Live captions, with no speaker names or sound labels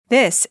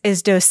This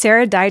is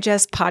docera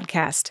Digest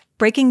Podcast,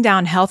 breaking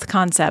down health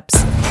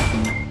concepts.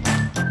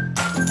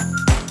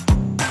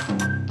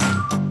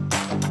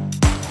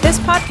 This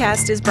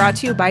podcast is brought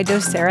to you by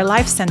docera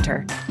Life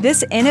Center.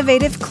 This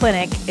innovative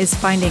clinic is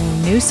finding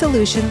new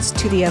solutions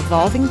to the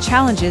evolving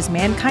challenges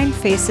mankind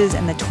faces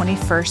in the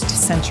 21st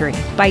century.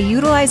 By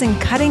utilizing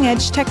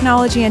cutting-edge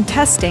technology and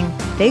testing,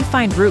 they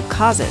find root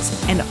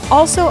causes and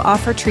also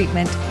offer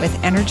treatment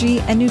with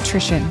energy and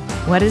nutrition.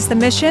 What is the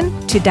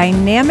mission? To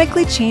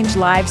dynamically change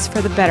lives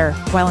for the better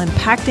while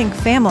impacting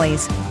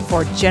families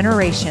for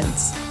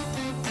generations.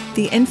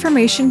 The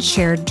information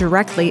shared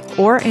directly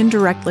or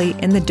indirectly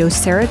in the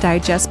docera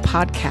Digest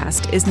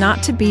podcast is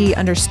not to be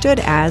understood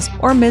as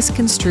or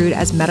misconstrued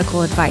as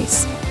medical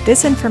advice.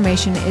 This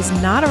information is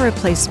not a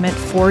replacement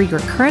for your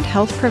current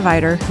health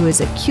provider who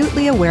is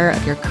acutely aware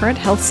of your current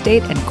health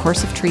state and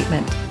course of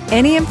treatment.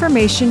 Any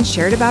information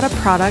shared about a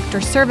product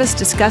or service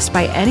discussed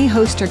by any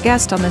host or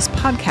guest on this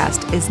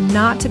podcast is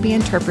not to be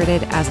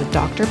interpreted as a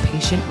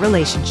doctor-patient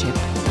relationship.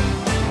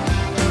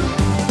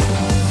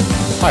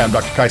 Hi, I'm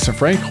Dr. Kyson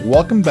Frank.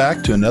 Welcome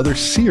back to another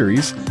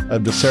series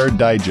of docera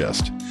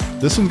Digest.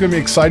 This one's going to be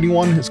an exciting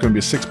one. It's going to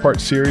be a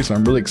 6-part series, and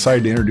I'm really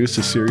excited to introduce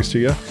this series to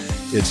you.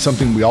 It's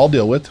something we all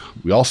deal with,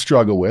 we all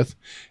struggle with,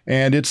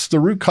 and it's the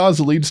root cause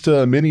that leads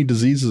to many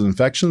diseases and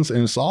infections,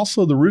 and it's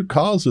also the root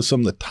cause of some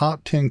of the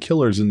top 10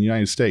 killers in the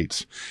United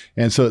States.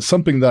 And so it's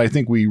something that I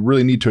think we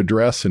really need to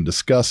address and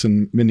discuss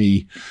in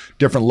many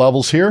different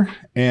levels here,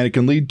 and it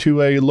can lead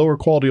to a lower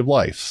quality of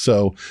life.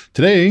 So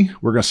today,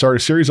 we're going to start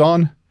a series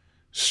on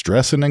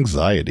stress and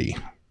anxiety.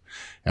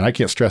 And I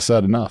can't stress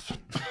that enough.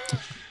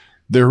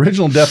 The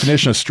original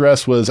definition of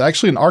stress was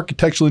actually an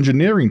architectural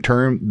engineering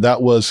term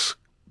that was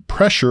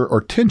pressure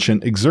or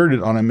tension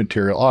exerted on a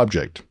material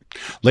object.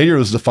 Later, it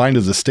was defined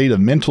as a state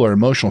of mental or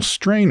emotional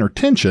strain or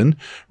tension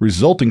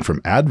resulting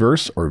from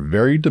adverse or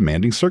very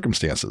demanding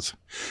circumstances.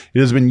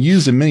 It has been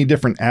used in many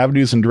different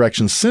avenues and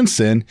directions since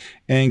then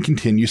and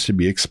continues to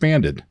be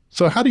expanded.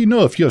 So how do you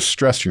know if you have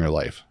stress in your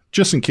life?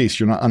 Just in case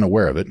you're not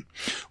unaware of it,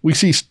 we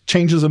see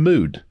changes of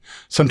mood.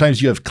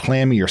 Sometimes you have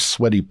clammy or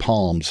sweaty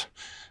palms,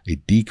 a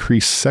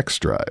decreased sex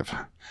drive,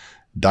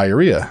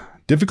 diarrhea,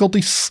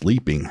 difficulty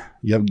sleeping.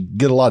 You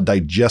get a lot of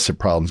digestive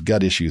problems,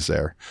 gut issues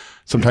there.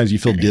 Sometimes you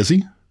feel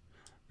dizzy.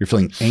 You're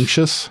feeling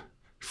anxious,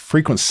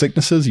 frequent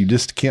sicknesses. You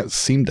just can't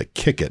seem to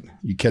kick it.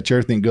 You catch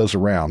everything that goes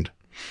around.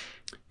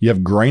 You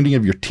have grinding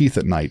of your teeth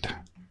at night.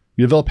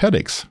 You develop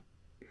headaches.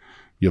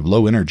 You have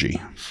low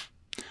energy.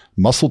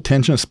 Muscle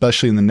tension,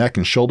 especially in the neck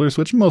and shoulders,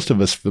 which most of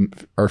us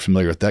are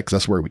familiar with that because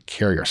that's where we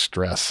carry our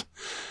stress.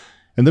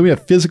 And then we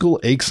have physical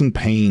aches and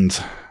pains,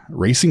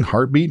 racing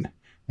heartbeat,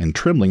 and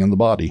trembling in the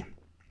body.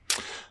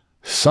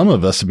 Some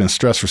of us have been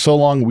stressed for so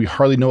long we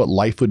hardly know what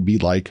life would be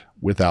like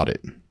without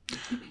it.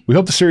 We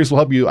hope the series will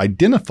help you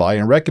identify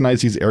and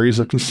recognize these areas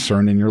of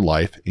concern in your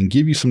life and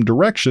give you some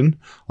direction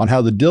on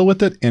how to deal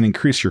with it and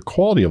increase your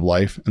quality of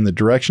life in the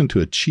direction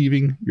to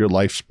achieving your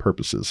life's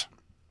purposes.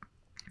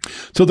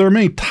 So there are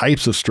many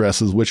types of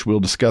stresses, which we'll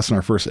discuss in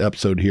our first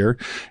episode here.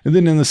 And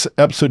then in this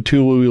episode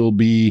 2, we will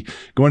be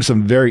going to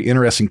some very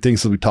interesting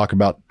things as we talk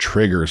about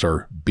triggers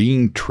or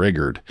being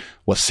triggered,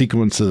 what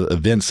sequence of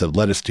events have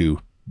led us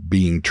to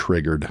being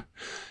triggered.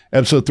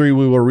 Episode 3,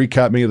 we will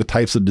recap many of the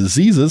types of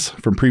diseases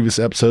from previous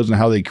episodes and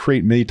how they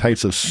create many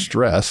types of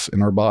stress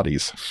in our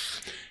bodies.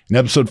 In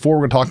episode 4,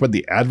 we're going to talk about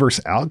the adverse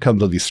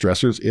outcomes of these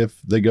stressors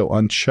if they go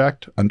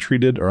unchecked,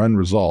 untreated, or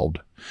unresolved.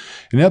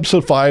 In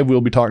episode 5, we'll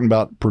be talking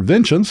about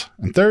preventions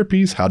and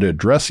therapies, how to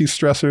address these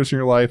stressors in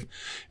your life.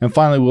 And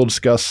finally, we'll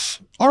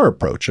discuss our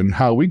approach and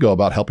how we go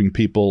about helping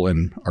people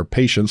and our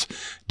patients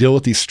deal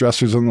with these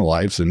stressors in their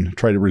lives and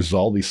try to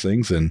resolve these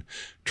things and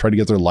try to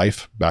get their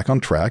life back on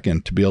track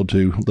and to be able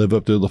to live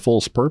up to the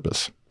fullest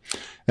purpose.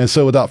 And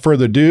so without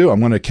further ado, I'm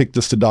going to kick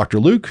this to Dr.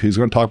 Luke, who's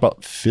going to talk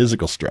about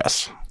physical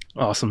stress.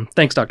 Awesome.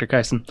 Thanks, Dr.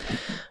 Kyson.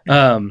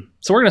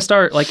 So we're going to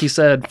start, like you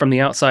said, from the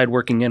outside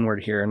working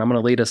inward here, and I'm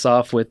going to lead us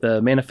off with the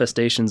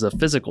manifestations of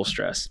physical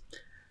stress.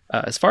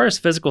 As far as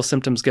physical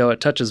symptoms go, it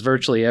touches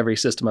virtually every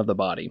system of the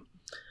body.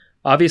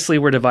 Obviously,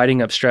 we're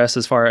dividing up stress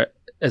as far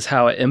as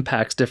how it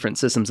impacts different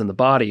systems in the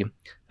body.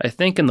 I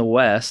think in the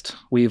West,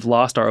 we've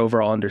lost our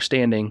overall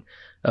understanding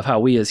of how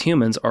we as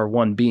humans are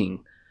one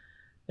being.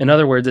 In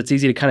other words, it's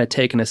easy to kind of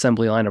take an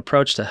assembly line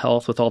approach to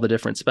health with all the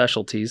different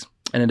specialties.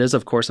 And it is,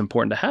 of course,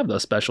 important to have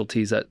those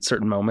specialties at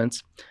certain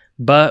moments.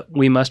 But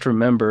we must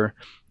remember,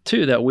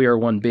 too, that we are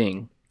one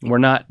being. We're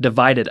not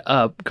divided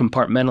up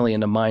compartmentally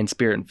into mind,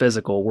 spirit, and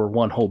physical. We're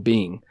one whole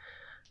being.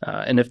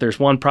 And if there's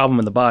one problem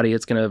in the body,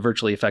 it's going to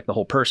virtually affect the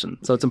whole person.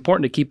 So it's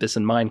important to keep this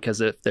in mind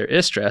because if there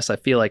is stress, I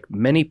feel like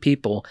many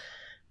people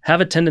have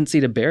a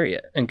tendency to bury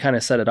it and kind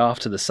of set it off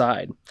to the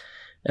side.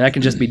 And that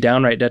can just be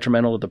downright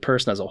detrimental to the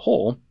person as a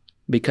whole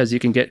because you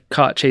can get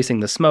caught chasing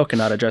the smoke and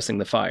not addressing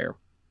the fire.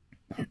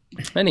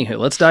 Anywho,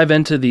 let's dive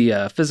into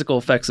the physical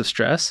effects of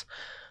stress.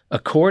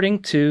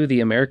 According to the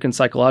American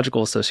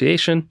Psychological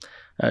Association,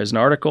 there's an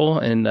article,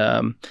 and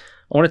I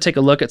want to take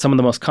a look at some of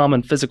the most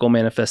common physical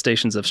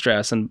manifestations of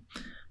stress. And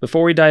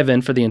Before we dive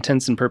in, for the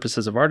intents and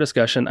purposes of our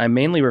discussion, I'm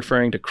mainly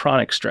referring to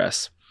chronic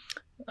stress.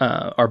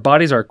 Our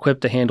bodies are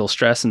equipped to handle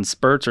stress in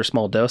spurts or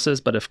small doses,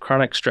 but if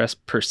chronic stress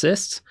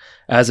persists,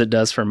 as it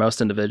does for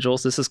most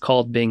individuals, this is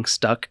called being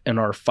stuck in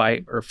our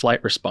fight or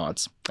flight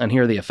response. And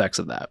here are the effects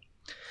of that.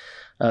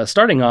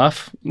 Starting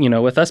off,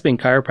 with us being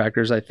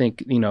chiropractors, I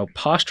think,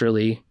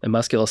 posturally and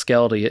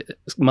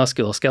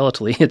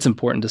musculoskeletally, it's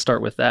important to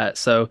start with that.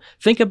 So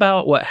think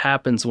about what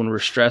happens when we're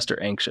stressed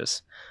or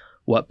anxious.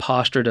 What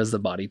posture does the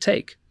body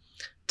take?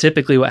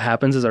 Typically what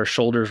happens is our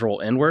shoulders roll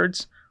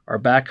inwards, our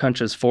back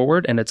hunches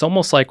forward, and it's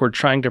almost like we're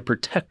trying to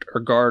protect or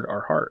guard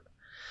our heart.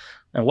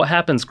 And what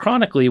happens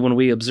chronically when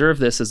we observe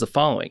this is the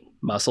following.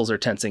 Muscles are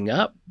tensing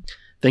up.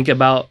 Think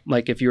about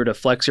like if you were to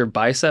flex your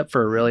bicep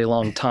for a really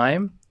long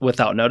time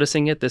without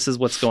noticing it, this is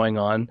what's going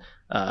on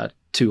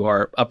to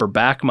our upper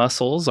back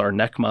muscles, our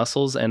neck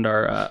muscles, and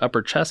our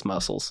upper chest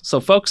muscles.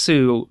 So folks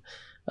who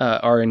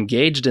are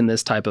engaged in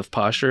this type of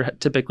posture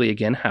typically,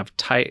 again, have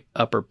tight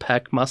upper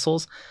pec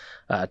muscles,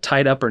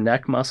 tight upper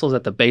neck muscles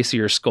at the base of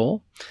your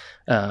skull,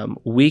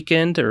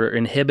 weakened or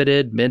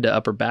inhibited mid to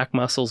upper back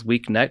muscles,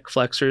 weak neck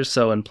flexors.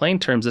 So in plain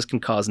terms, this can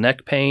cause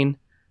neck pain,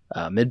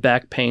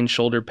 mid-back pain,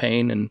 shoulder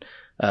pain, and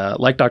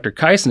like Dr.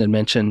 Kyson had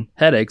mentioned,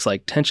 headaches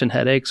like tension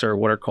headaches or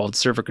what are called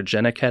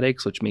cervicogenic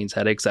headaches, which means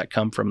headaches that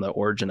come from the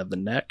origin of the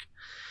neck,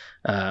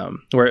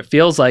 where it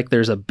feels like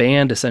there's a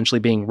band essentially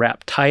being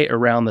wrapped tight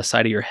around the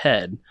side of your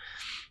head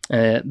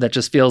that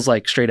just feels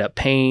like straight up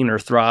pain or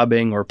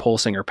throbbing or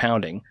pulsing or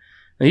pounding.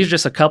 And these are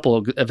just a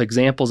couple of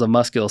examples of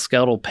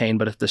musculoskeletal pain,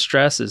 but if the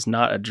stress is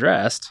not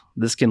addressed,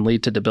 this can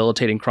lead to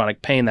debilitating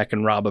chronic pain that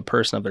can rob a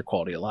person of their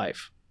quality of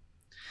life.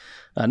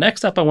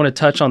 Next up, I want to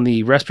touch on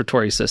the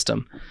respiratory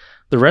system.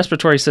 The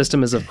respiratory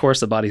system is, of course,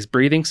 the body's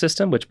breathing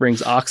system, which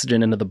brings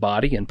oxygen into the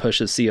body and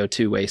pushes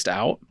CO2 waste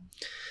out.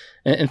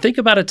 And think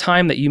about a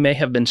time that you may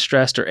have been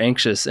stressed or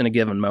anxious in a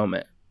given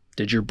moment.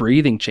 Did your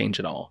breathing change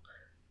at all?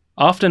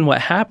 Often what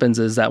happens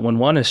is that when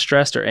one is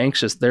stressed or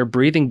anxious, their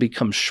breathing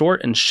becomes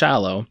short and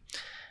shallow.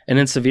 And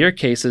in severe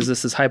cases,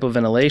 this is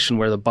hypoventilation,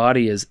 where the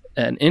body is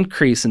an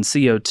increase in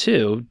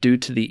CO2 due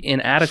to the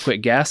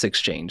inadequate gas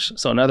exchange.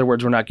 So in other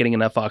words, we're not getting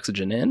enough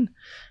oxygen in,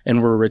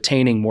 and we're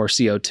retaining more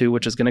CO2,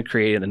 which is going to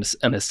create an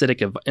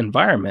acidic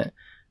environment,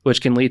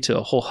 which can lead to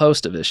a whole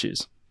host of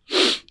issues.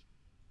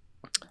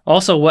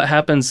 Also, what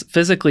happens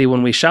physically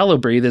when we shallow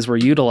breathe is we're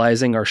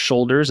utilizing our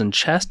shoulders and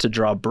chest to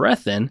draw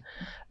breath in,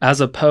 as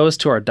opposed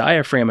to our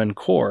diaphragm and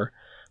core,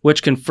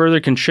 which can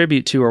further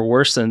contribute to or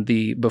worsen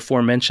the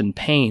before-mentioned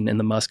pain in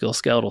the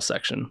musculoskeletal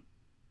section.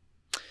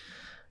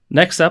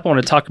 Next up, I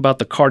want to talk about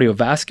the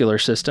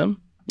cardiovascular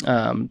system,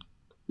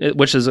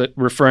 which is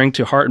referring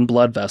to heart and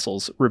blood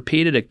vessels.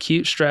 Repeated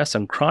acute stress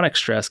and chronic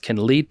stress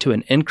can lead to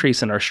an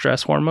increase in our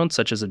stress hormones,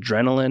 such as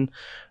adrenaline,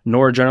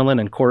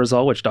 noradrenaline, and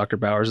cortisol, which Dr.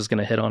 Bowers is going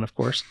to hit on, of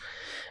course,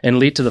 and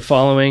lead to the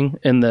following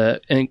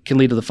can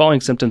lead to the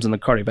following symptoms in the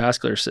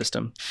cardiovascular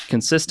system: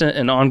 consistent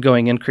and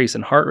ongoing increase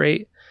in heart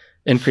rate,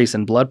 increase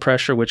in blood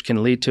pressure, which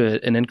can lead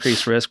to an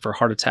increased risk for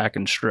heart attack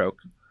and stroke.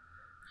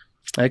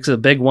 Next, a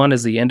big one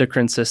is the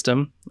endocrine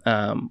system.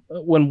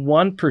 When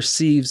one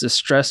perceives a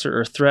stressor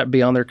or threat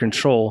beyond their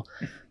control,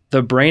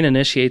 the brain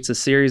initiates a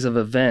series of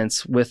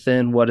events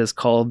within what is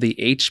called the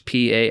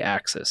HPA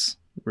axis,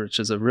 which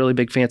is a really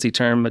big fancy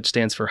term which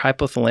stands for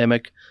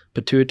hypothalamic,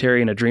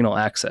 pituitary, and adrenal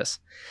axis.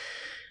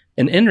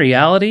 And in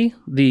reality,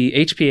 the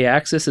HPA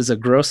axis is a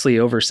grossly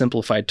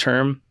oversimplified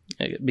term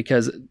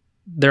because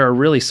there are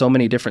really so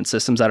many different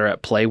systems that are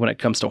at play when it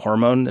comes to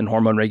hormone and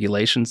hormone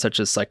regulation, such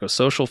as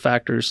psychosocial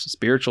factors,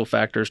 spiritual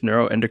factors,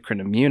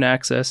 neuroendocrine immune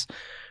axis,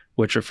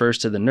 which refers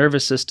to the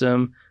nervous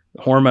system,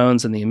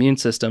 hormones, and the immune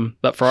system.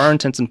 But for our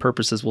intents and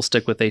purposes, we'll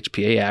stick with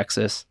HPA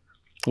axis,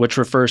 which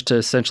refers to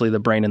essentially the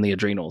brain and the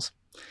adrenals.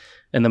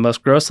 In the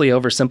most grossly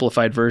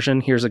oversimplified version,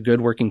 here's a good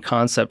working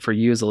concept for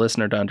you as a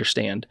listener to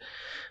understand.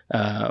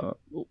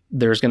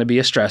 There's going to be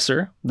a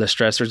stressor. The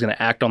stressor is going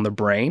to act on the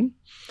brain,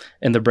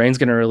 and the brain's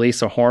going to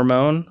release a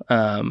hormone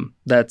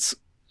that's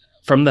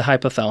from the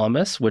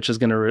hypothalamus, which is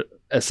going to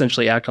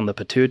essentially act on the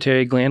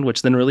pituitary gland,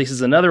 which then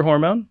releases another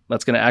hormone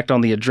that's going to act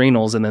on the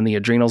adrenals, and then the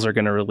adrenals are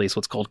going to release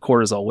what's called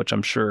cortisol, which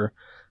I'm sure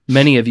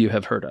many of you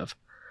have heard of.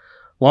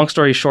 Long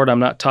story short, I'm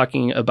not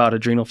talking about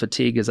adrenal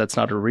fatigue, as that's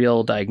not a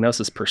real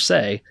diagnosis per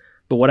se,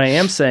 but what I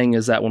am saying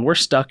is that when we're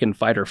stuck in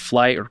fight or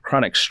flight or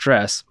chronic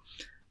stress,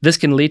 this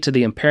can lead to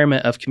the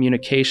impairment of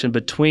communication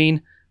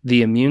between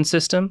the immune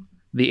system,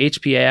 the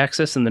HPA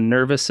axis, and the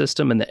nervous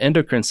system and the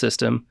endocrine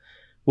system,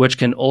 which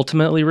can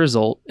ultimately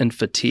result in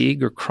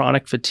fatigue or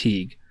chronic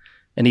fatigue,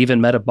 and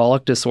even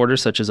metabolic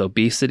disorders such as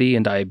obesity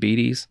and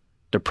diabetes,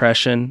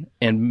 depression,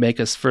 and make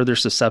us further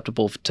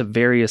susceptible to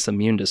various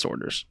immune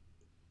disorders.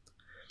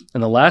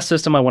 And the last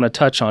system I want to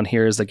touch on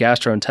here is the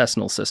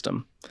gastrointestinal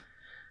system.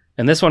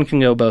 And this one can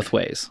go both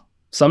ways.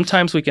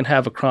 Sometimes we can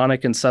have a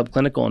chronic and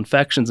subclinical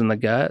infections in the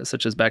gut,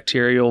 such as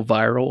bacterial,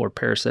 viral, or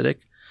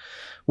parasitic,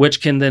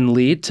 which can then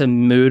lead to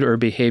mood or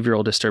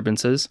behavioral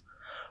disturbances.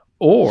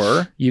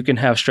 Or you can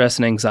have stress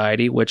and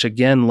anxiety, which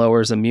again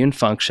lowers immune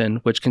function,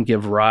 which can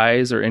give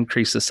rise or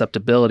increase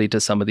susceptibility to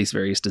some of these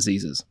various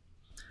diseases.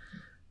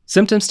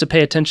 Symptoms to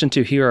pay attention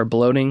to here are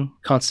bloating,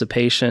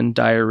 constipation,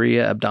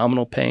 diarrhea,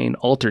 abdominal pain,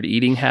 altered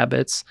eating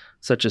habits,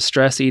 such as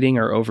stress eating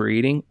or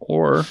overeating,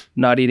 or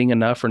not eating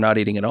enough or not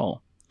eating at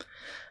all.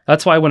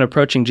 That's why when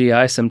approaching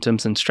GI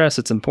symptoms and stress,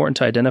 it's important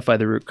to identify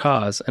the root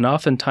cause, and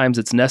oftentimes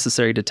it's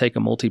necessary to take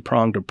a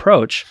multi-pronged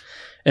approach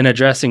in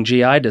addressing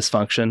GI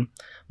dysfunction,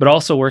 but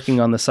also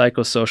working on the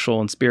psychosocial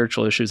and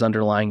spiritual issues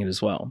underlying it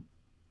as well.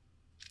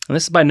 And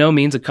this is by no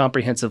means a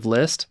comprehensive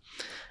list,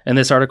 and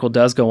this article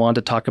does go on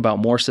to talk about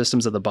more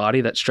systems of the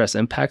body that stress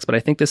impacts, but I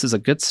think this is a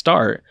good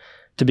start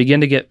to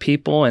begin to get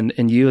people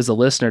and you as a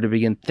listener to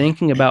begin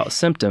thinking about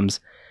symptoms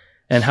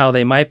and how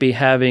they might be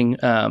having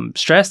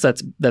stress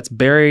that's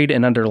buried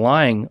and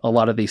underlying a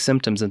lot of these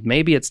symptoms. And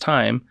maybe it's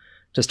time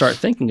to start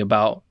thinking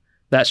about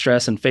that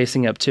stress and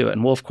facing up to it.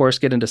 And we'll, of course,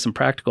 get into some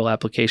practical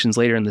applications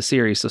later in the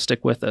series, so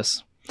stick with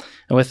us.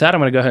 And with that,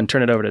 I'm going to go ahead and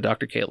turn it over to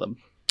Dr. Caleb.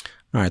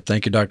 All right.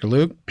 Thank you, Dr.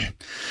 Luke.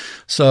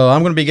 So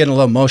I'm going to be getting a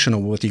little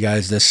emotional with you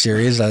guys this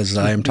series, as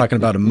I am talking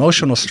about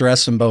emotional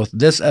stress in both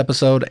this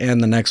episode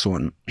and the next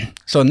one.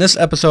 So in this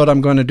episode,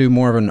 I'm going to do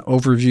more of an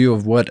overview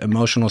of what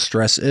emotional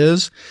stress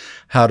is,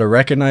 how to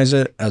recognize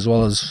it, as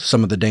well as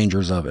some of the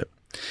dangers of it.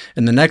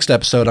 In the next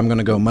episode, I'm going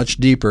to go much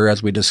deeper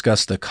as we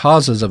discuss the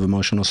causes of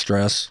emotional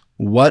stress,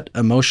 what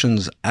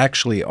emotions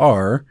actually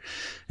are,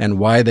 and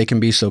why they can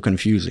be so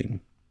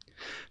confusing.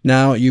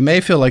 Now, you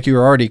may feel like you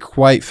are already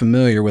quite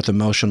familiar with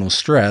emotional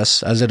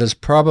stress, as it is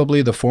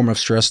probably the form of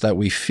stress that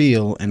we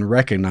feel and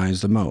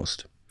recognize the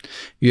most.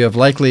 You have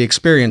likely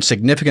experienced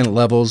significant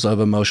levels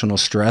of emotional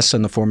stress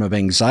in the form of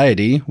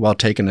anxiety while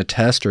taking a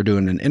test or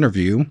doing an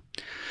interview,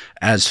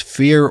 as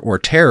fear or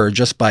terror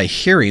just by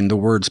hearing the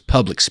words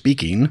public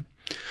speaking,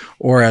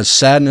 or as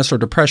sadness or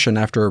depression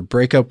after a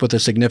breakup with a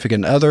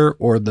significant other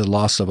or the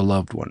loss of a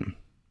loved one.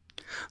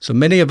 So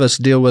many of us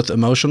deal with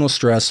emotional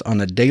stress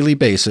on a daily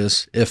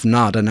basis, if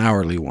not an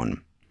hourly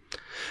one.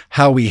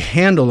 How we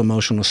handle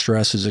emotional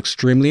stress is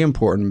extremely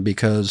important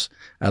because,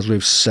 as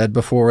we've said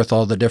before with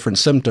all the different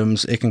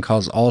symptoms, it can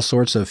cause all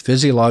sorts of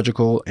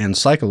physiological and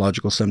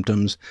psychological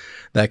symptoms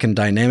that can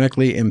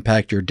dynamically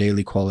impact your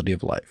daily quality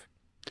of life.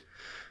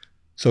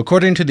 So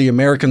according to the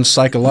American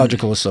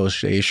Psychological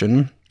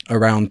Association,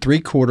 around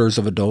 3/4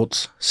 of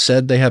adults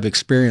said they have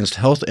experienced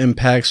health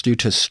impacts due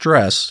to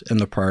stress in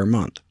the prior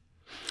month,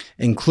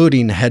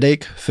 including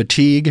headache,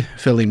 fatigue,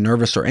 feeling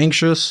nervous or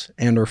anxious,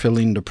 and or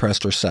feeling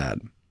depressed or sad.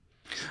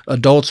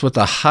 Adults with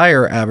a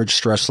higher average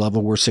stress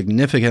level were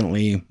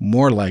significantly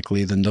more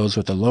likely than those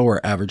with a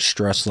lower average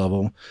stress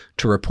level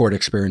to report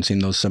experiencing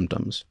those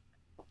symptoms.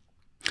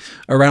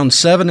 Around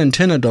 7 in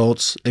 10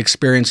 adults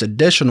experience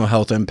additional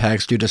health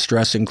impacts due to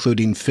stress,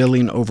 including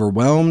feeling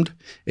overwhelmed,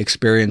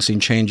 experiencing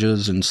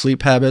changes in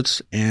sleep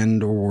habits,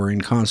 and or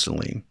worrying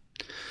constantly.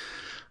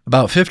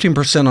 About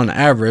 15% on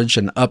average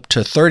and up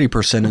to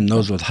 30% in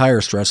those with higher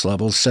stress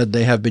levels said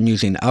they have been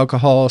using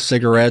alcohol,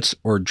 cigarettes,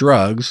 or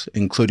drugs,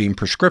 including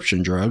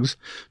prescription drugs,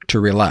 to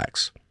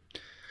relax.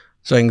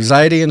 So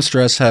anxiety and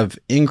stress have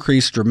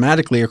increased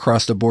dramatically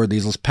across the board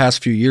these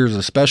past few years,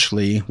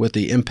 especially with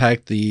the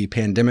impact the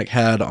pandemic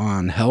had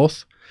on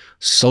health,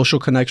 social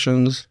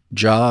connections,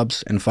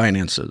 jobs, and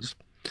finances.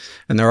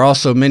 And there are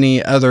also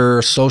many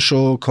other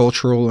social,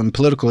 cultural, and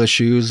political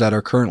issues that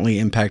are currently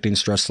impacting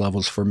stress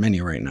levels for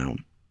many right now.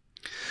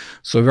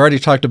 So we've already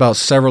talked about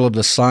several of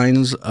the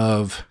signs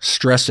of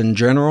stress in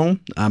general.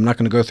 I'm not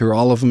going to go through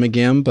all of them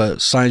again,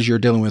 but signs you're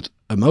dealing with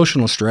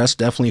emotional stress,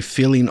 definitely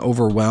feeling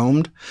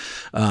overwhelmed,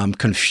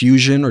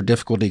 confusion or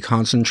difficulty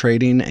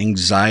concentrating,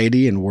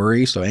 anxiety and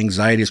worry. So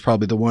anxiety is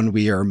probably the one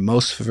we are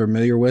most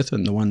familiar with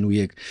and the one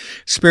we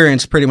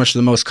experience pretty much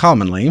the most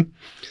commonly.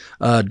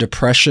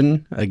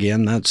 Depression,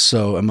 again, that's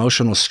so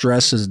emotional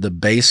stress is the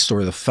base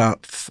or the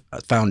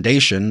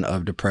foundation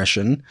of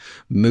depression.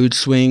 Mood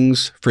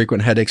swings,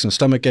 frequent headaches and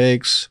stomach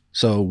aches.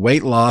 So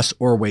weight loss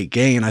or weight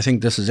gain. I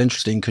think this is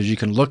interesting because you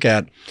can look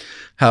at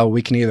how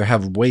we can either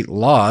have weight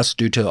loss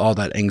due to all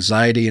that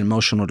anxiety and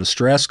emotional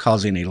distress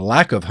causing a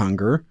lack of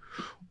hunger,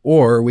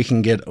 or we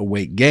can get a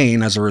weight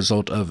gain as a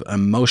result of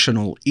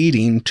emotional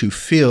eating to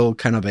feel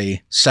kind of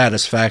a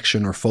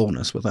satisfaction or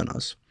fullness within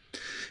us.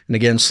 And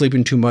again,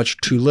 sleeping too much,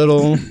 too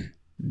little,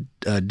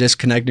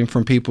 disconnecting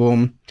from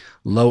people,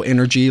 low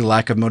energy,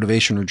 lack of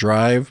motivation or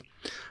drive,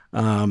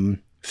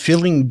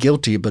 feeling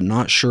guilty but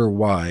not sure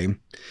why.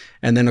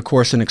 And then, of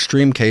course, in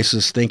extreme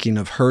cases, thinking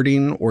of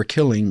hurting or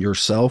killing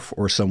yourself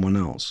or someone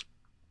else.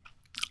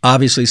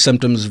 Obviously,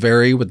 symptoms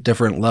vary with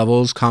different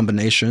levels,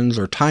 combinations,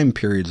 or time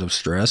periods of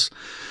stress.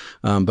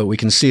 But we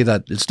can see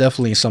that it's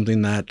definitely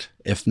something that,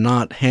 if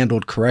not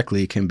handled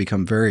correctly, can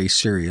become very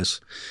serious.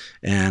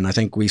 And I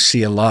think we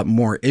see a lot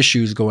more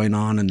issues going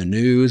on in the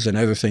news and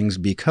other things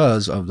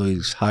because of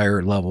these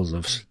higher levels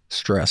of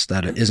stress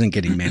that it isn't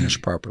getting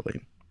managed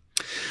properly.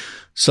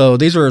 So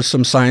these are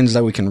some signs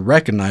that we can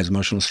recognize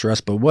emotional stress,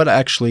 but what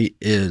actually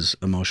is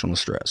emotional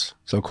stress?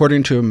 So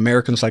according to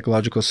American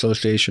Psychological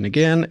Association,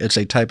 again, it's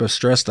a type of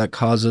stress that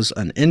causes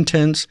an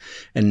intense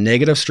and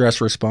negative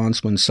stress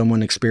response when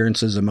someone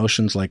experiences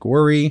emotions like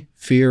worry,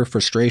 fear,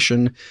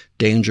 frustration,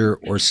 danger,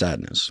 or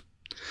sadness.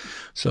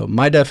 So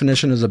my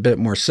definition is a bit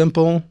more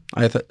simple.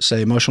 I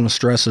say emotional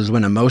stress is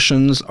when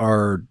emotions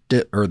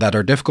that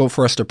are difficult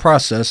for us to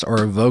process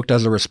are evoked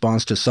as a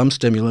response to some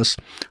stimulus,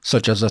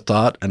 such as a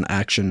thought, an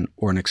action,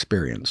 or an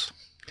experience.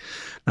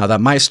 Now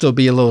that might still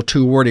be a little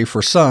too wordy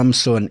for some,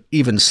 so an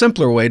even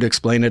simpler way to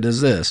explain it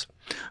is this.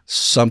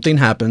 Something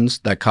happens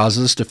that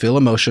causes us to feel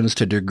emotions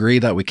to a degree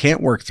that we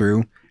can't work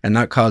through, and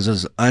that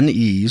causes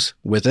unease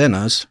within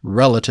us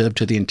relative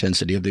to the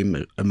intensity of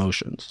the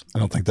emotions. I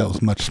don't think that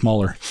was much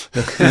smaller.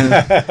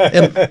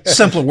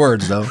 Simpler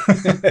words, though.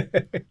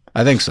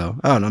 I think so.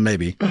 I don't know,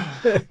 maybe.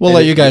 We'll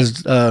let you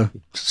guys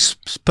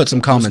put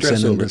some comments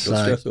in and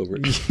decide. Don't stress over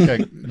it.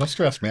 Okay, no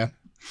stress, man.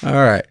 All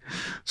right.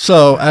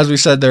 So as we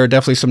said, there are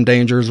definitely some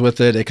dangers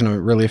with it. It can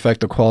really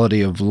affect the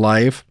quality of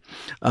life.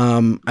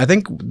 I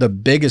think the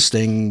biggest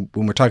thing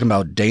when we're talking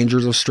about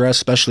dangers of stress,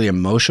 especially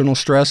emotional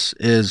stress,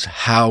 is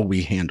how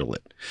we handle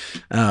it.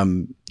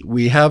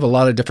 We have a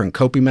lot of different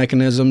coping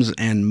mechanisms,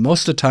 and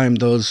most of the time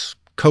those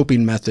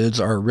coping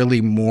methods are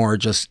really more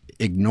just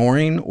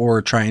ignoring or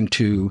trying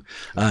to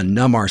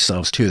numb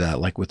ourselves to that,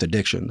 like with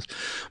addictions.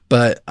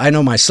 But I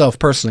know myself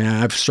personally,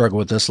 I've struggled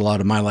with this a lot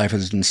of my life,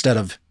 is instead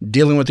of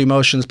dealing with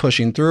emotions,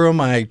 pushing through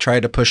them, I try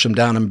to push them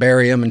down and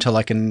bury them until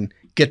I can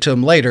get to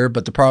them later.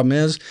 But the problem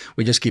is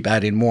we just keep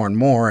adding more and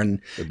more. And,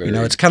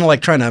 it's kind of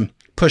like trying to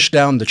push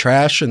down the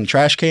trash in the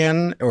trash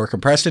can or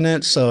compressing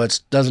it so it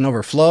doesn't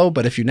overflow.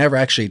 But if you never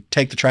actually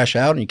take the trash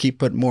out and you keep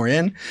putting more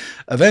in,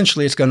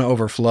 eventually it's going to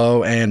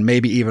overflow and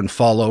maybe even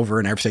fall over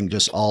and everything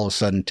just all of a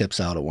sudden tips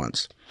out at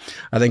once.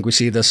 I think we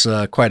see this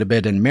quite a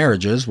bit in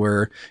marriages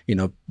where,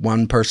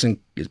 one person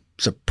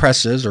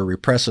suppresses or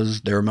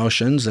represses their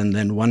emotions, and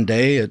then one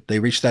day they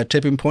reach that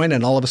tipping point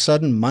and all of a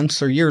sudden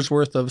months or years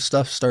worth of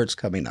stuff starts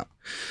coming up.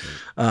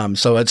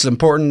 So it's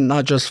important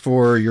not just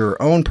for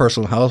your own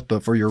personal health,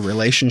 but for your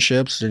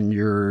relationships and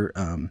your,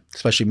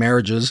 especially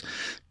marriages,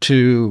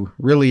 to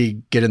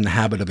really get in the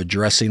habit of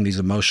addressing these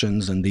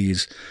emotions and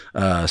these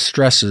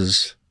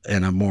stresses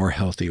in a more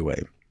healthy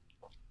way.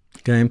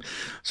 Okay.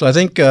 So I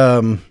think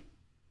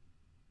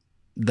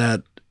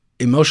that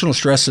emotional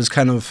stress is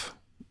kind of,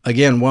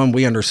 again, one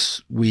we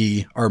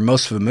are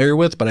most familiar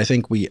with, but I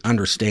think we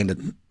understand it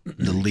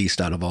the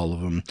least out of all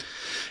of them.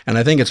 And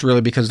I think it's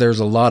really because there's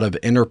a lot of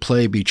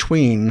interplay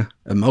between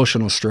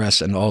emotional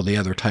stress and all the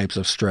other types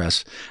of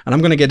stress. And I'm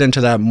going to get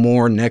into that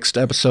more next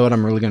episode.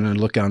 I'm really going to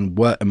look on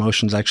what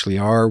emotions actually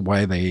are,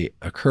 why they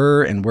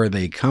occur, and where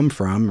they come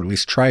from, or at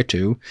least try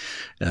to.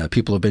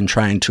 People have been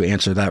trying to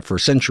answer that for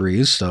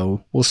centuries,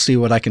 so we'll see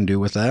what I can do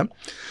with that.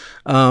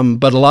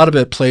 But a lot of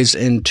it plays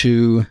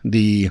into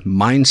the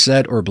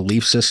mindset or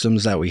belief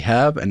systems that we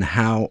have and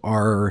how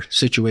our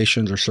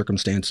situations or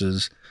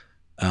circumstances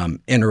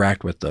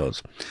interact with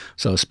those.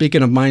 So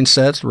speaking of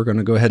mindsets, we're going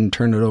to go ahead and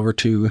turn it over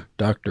to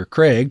Dr.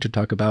 Craig to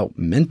talk about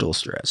mental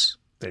stress.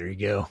 There you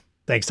go.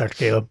 Thanks, Dr.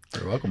 Caleb.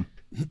 You're welcome.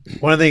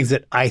 One of the things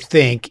that I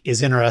think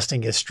is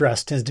interesting is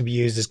stress tends to be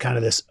used as kind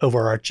of this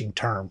overarching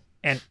term.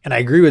 And I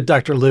agree with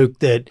Dr. Luke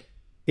that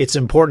it's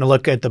important to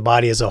look at the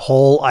body as a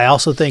whole. I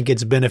also think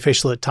it's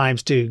beneficial at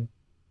times to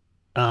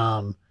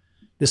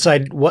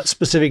decide what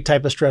specific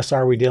type of stress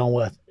are we dealing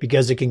with,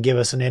 because it can give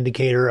us an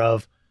indicator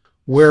of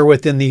where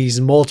within these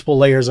multiple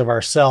layers of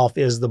ourself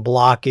is the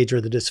blockage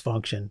or the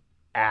dysfunction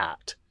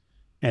at.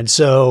 And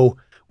so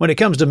when it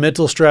comes to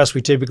mental stress,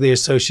 we typically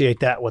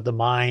associate that with the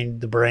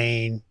mind, the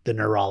brain, the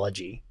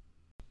neurology.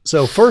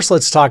 So first,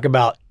 let's talk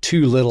about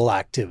too little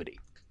activity.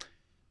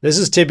 This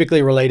is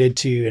typically related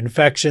to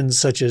infections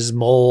such as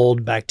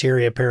mold,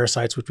 bacteria,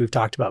 parasites, which we've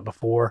talked about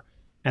before,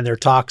 and their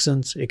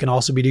toxins. It can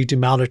also be due to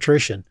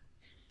malnutrition.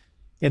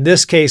 In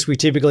this case, we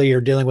typically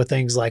are dealing with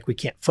things like we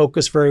can't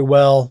focus very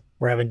well,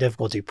 we're having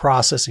difficulty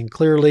processing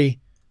clearly,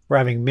 we're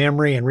having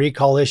memory and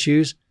recall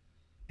issues,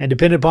 and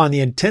depending upon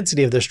the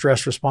intensity of the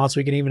stress response,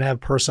 we can even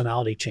have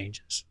personality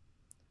changes.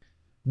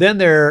 Then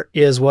there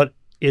is what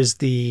is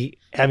the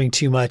having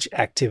too much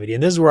activity.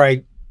 And this is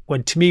where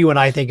when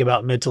I think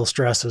about mental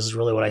stress, this is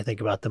really what I think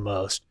about the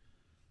most.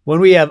 When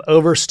we have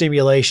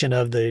overstimulation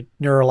of the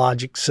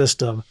neurologic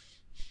system,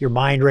 your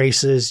mind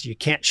races, you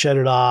can't shut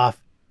it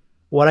off.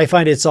 What I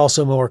find, it's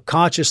also more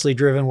consciously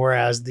driven,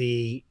 whereas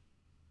the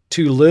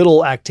too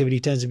little activity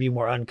tends to be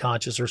more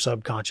unconscious or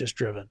subconscious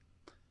driven.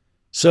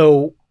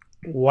 So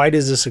why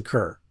does this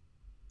occur?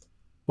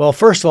 Well,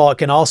 first of all, it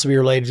can also be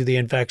related to the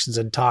infections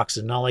and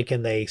toxins. Not only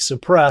can they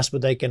suppress,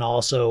 but they can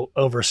also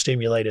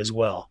overstimulate as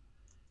well.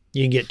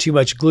 You can get too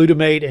much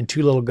glutamate and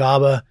too little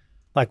GABA,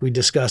 like we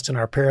discussed in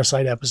our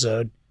parasite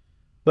episode.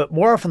 But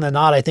more often than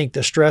not, I think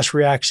the stress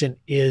reaction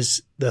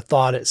is the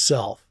thought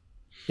itself.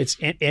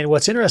 And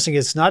what's interesting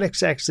is it's not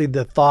actually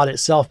the thought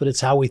itself, but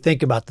it's how we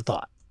think about the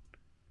thought.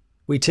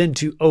 We tend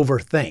to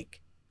overthink.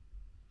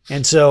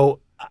 And so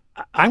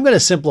I'm going to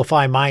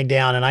simplify mine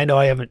down, and I know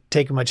I haven't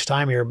taken much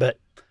time here, but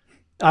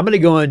I'm going to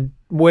go in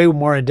way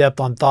more in depth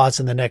on thoughts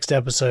in the next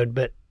episode.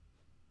 But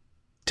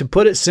to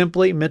put it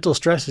simply, mental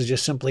stress is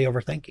just simply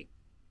overthinking.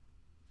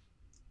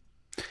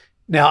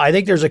 Now, I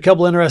think there's a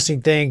couple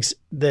interesting things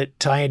that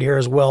tie in here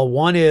as well.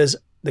 One is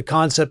the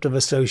concept of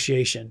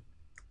association.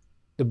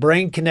 The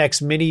brain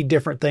connects many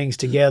different things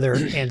together.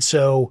 And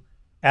so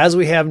as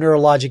we have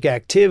neurologic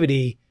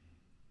activity,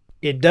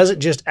 it doesn't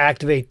just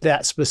activate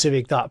that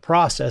specific thought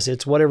process.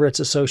 It's whatever it's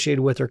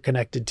associated with or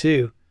connected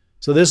to.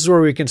 So this is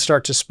where we can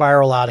start to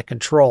spiral out of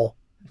control.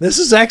 This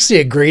is actually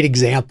a great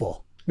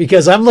example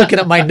because I'm looking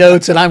at my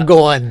notes and I'm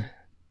going,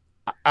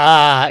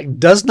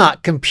 does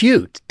not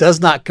compute.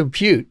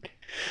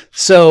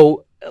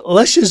 So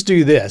let's just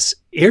do this.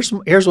 Here's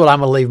what I'm going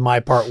to leave my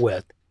part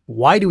with.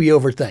 Why do we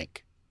overthink?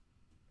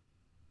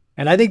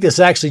 And I think this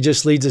actually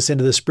just leads us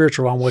into the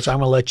spiritual realm, which I'm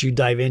going to let you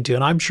dive into.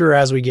 And I'm sure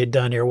as we get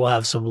done here, we'll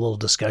have some little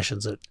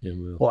discussions that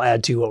will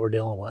add to what we're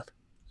dealing with.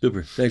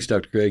 Super. Thanks,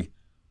 Dr. Craig.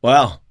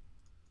 Wow.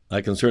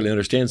 I can certainly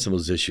understand some of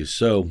those issues.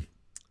 So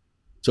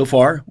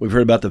far, we've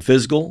heard about the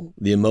physical,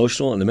 the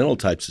emotional, and the mental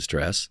types of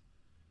stress.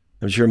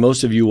 I'm sure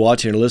most of you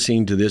watching or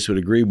listening to this would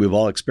agree we've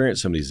all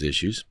experienced some of these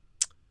issues.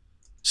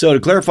 So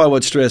to clarify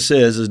what stress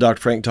is, as Dr.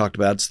 Frank talked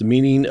about, it's the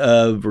meaning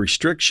of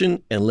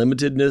restriction and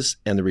limitedness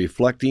and the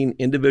reflecting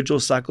individual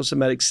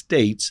psychosomatic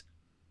states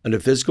under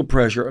physical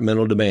pressure or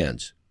mental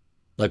demands,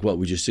 like what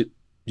we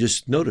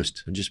just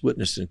noticed and just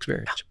witnessed and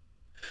experienced.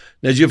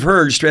 Now, as you've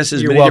heard, stress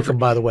is You're welcome,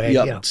 by the way.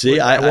 Yeah. Yeah. See,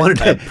 I wanted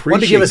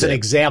to give us an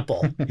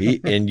example.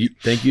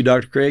 Thank you,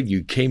 Dr. Craig.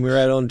 You came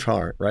right on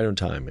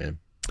time, man.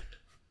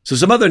 So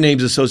some other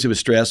names associated with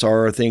stress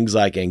are things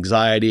like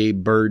anxiety,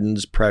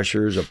 burdens,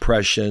 pressures,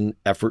 oppression,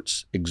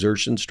 efforts,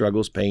 exertion,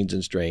 struggles, pains,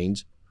 and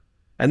strains.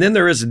 And then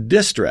there is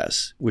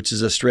distress, which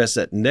is a stress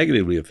that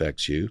negatively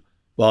affects you,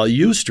 while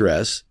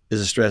eustress is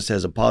a stress that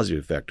has a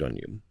positive effect on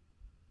you.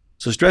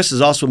 So stress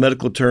is also a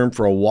medical term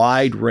for a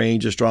wide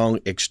range of strong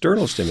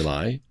external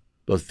stimuli,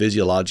 both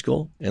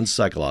physiological and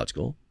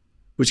psychological,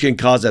 which can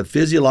cause a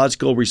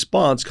physiological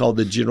response called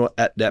the general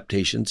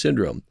adaptation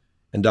syndrome.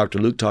 And Dr.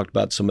 Luke talked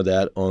about some of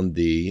that on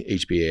the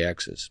HPA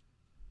axis.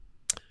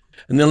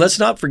 And then let's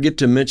not forget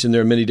to mention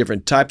there are many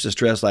different types of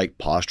stress like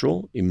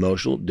postural,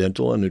 emotional,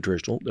 dental, and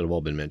nutritional that have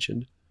all been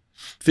mentioned.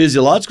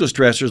 Physiological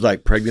stressors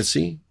like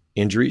pregnancy,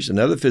 injuries, and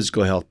other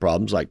physical health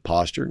problems like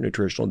posture,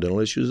 nutritional, and dental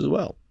issues as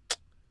well.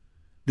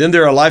 Then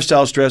there are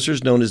lifestyle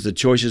stressors known as the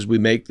choices we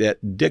make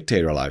that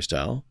dictate our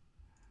lifestyle.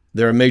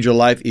 There are major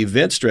life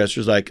event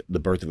stressors like the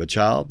birth of a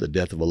child, the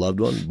death of a loved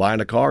one, buying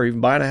a car, or even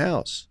buying a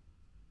house.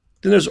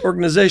 Then there's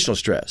organizational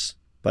stress,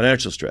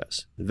 financial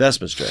stress,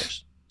 investment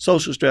stress,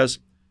 social stress,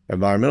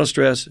 environmental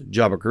stress,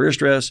 job or career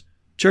stress,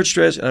 church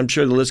stress, and I'm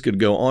sure the list could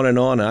go on and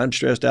on. I'm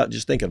stressed out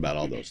just thinking about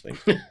all those things.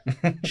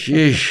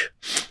 Sheesh.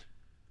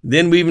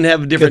 Then we even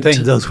have different... Good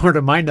thing those weren't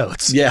in my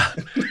notes. Yeah.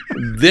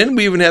 Then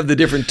we even have the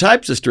different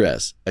types of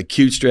stress: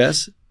 acute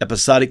stress,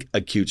 episodic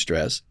acute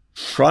stress,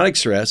 chronic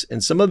stress,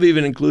 and some have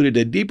even included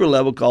a deeper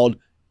level called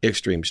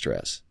extreme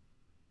stress.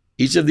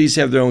 Each of these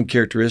have their own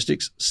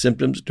characteristics,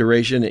 symptoms,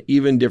 duration, and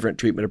even different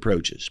treatment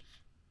approaches.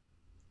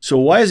 So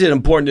why is it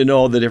important to know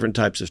all the different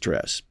types of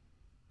stress?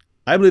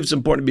 I believe it's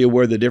important to be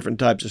aware of the different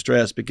types of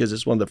stress because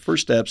it's one of the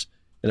first steps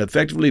in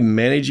effectively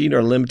managing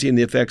or limiting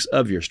the effects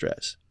of your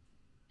stress.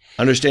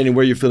 Understanding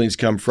where your feelings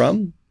come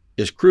from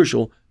is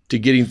crucial to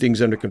getting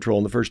things under control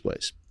in the first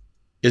place.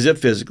 Is it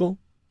physical?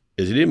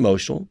 Is it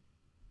emotional?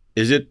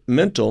 Is it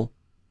mental?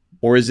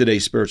 Or is it a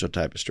spiritual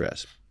type of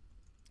stress?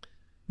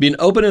 Being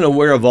open and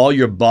aware of all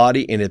your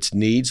body and its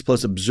needs,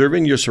 plus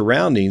observing your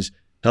surroundings,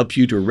 helps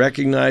you to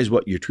recognize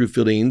what your true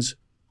feelings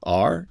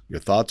are, your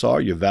thoughts are,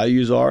 your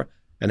values are,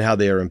 and how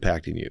they are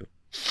impacting you.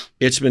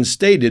 It's been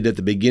stated that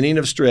the beginning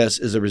of stress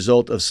is a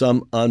result of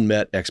some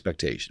unmet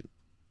expectation.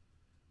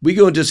 We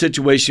go into a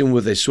situation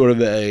with a sort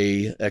of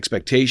a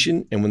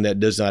expectation, and when that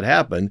does not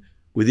happen,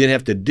 we then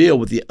have to deal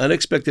with the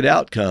unexpected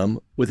outcome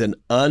with an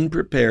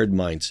unprepared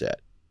mindset.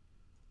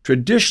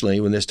 Traditionally,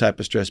 when this type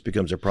of stress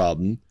becomes a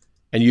problem,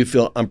 and you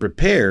feel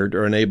unprepared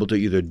or unable to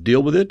either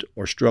deal with it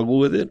or struggle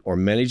with it or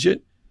manage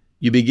it,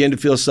 you begin to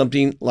feel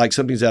something like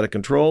something's out of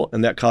control,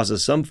 and that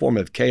causes some form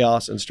of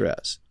chaos and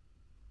stress.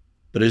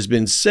 But it has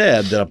been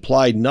said that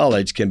applied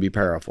knowledge can be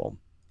powerful,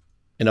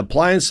 and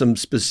applying some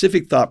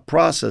specific thought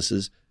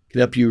processes can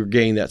help you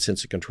regain that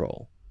sense of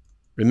control.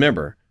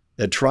 Remember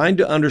that trying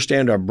to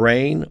understand our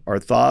brain, our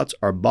thoughts,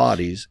 our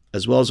bodies,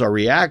 as well as our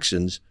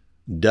reactions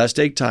does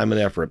take time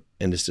and effort,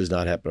 and this does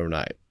not happen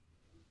overnight.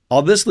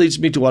 All this leads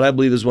me to what I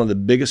believe is one of the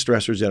biggest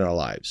stressors in our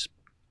lives.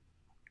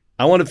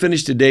 I want to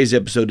finish today's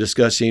episode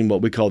discussing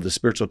what we call the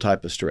spiritual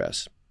type of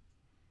stress.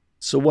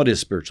 So what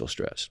is spiritual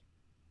stress?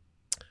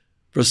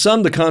 For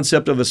some, the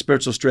concept of a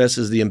spiritual stress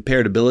is the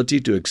impaired ability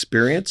to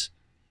experience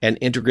and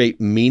integrate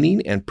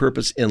meaning and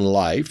purpose in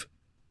life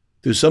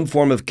through some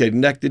form of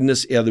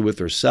connectedness either with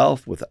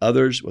herself, with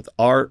others, with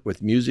art,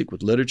 with music,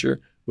 with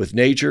literature, with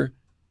nature,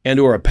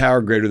 and or a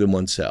power greater than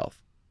oneself.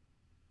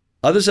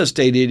 Others have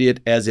stated it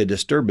as a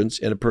disturbance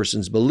in a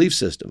person's belief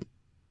system,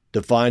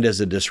 defined as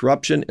a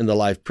disruption in the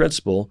life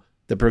principle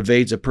that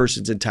pervades a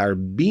person's entire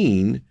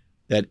being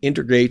that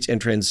integrates and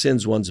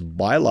transcends one's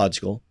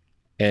biological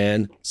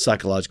and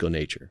psychological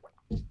nature.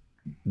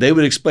 They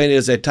would explain it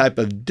as a type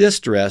of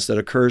distress that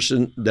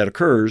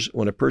occurs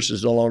when a person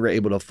is no longer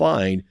able to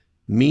find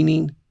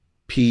meaning,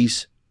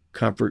 peace,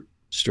 comfort,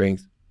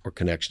 strength, or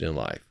connection in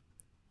life.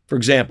 For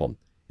example,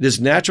 it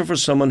is natural for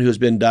someone who has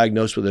been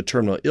diagnosed with a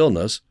terminal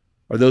illness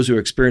or those who are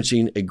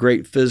experiencing a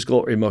great physical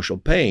or emotional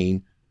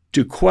pain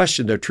to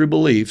question their true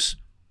beliefs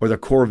or the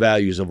core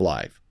values of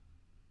life.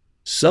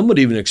 Some would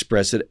even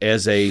express it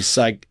as a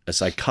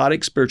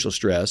psychotic spiritual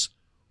stress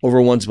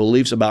over one's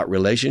beliefs about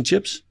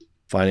relationships,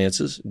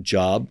 finances,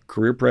 job,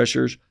 career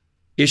pressures,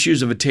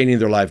 issues of attaining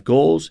their life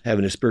goals,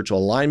 having a spiritual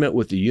alignment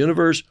with the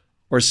universe,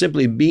 or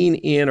simply being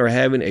in or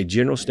having a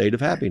general state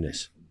of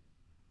happiness.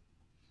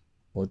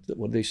 What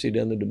do they say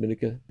down in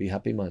Dominica? Be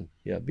happy man.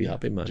 Yeah, be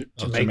happy man.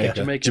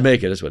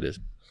 Jamaica. That's what it is.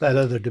 That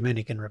other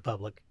Dominican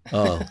Republic.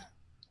 Oh,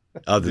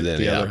 other than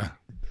The yeah. other.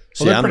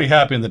 See, Well, they're I'm- pretty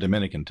happy in the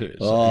Dominican too.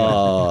 So,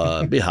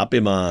 Oh, be happy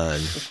man.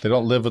 they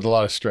don't live with a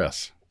lot of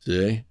stress.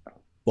 See?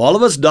 Well, all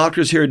of us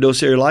doctors here at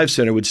Docere Life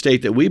Center would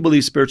state that we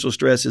believe spiritual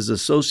stress is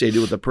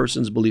associated with a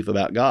person's belief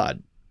about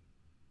God.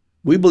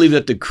 We believe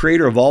that the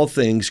creator of all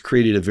things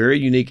created a very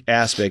unique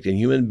aspect in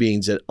human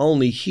beings that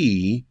only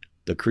he,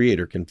 the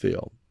creator, can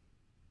feel.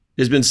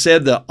 It has been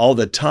said that all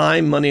the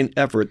time, money, and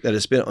effort that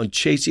is spent on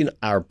chasing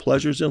our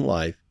pleasures in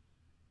life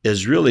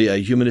is really a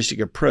humanistic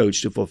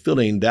approach to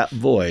fulfilling that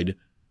void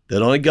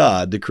that only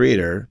God, the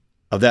creator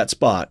of that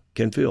spot,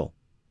 can fill.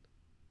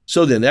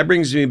 So then, that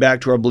brings me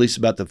back to our beliefs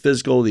about the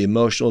physical, the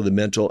emotional, the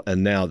mental,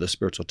 and now the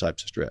spiritual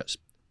types of stress.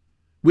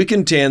 We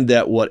contend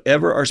that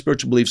whatever our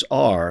spiritual beliefs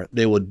are,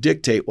 they will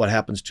dictate what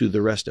happens to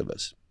the rest of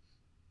us.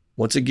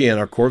 Once again,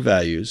 our core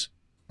values,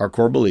 our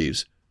core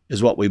beliefs,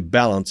 is what we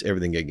balance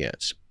everything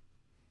against.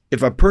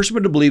 If a person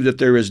were to believe that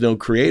there is no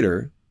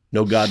creator,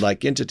 no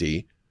godlike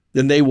entity,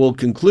 then they will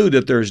conclude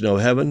that there is no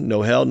heaven,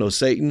 no hell, no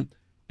Satan,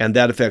 and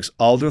that affects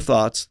all their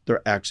thoughts,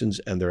 their actions,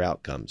 and their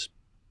outcomes.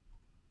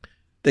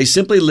 They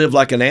simply live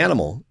like an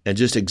animal and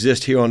just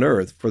exist here on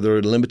earth for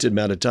their limited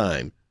amount of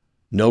time.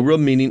 No real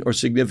meaning or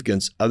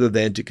significance other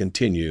than to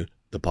continue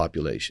the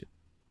population.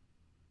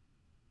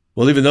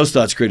 Well, even those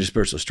thoughts create a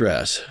spiritual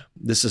stress.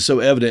 This is so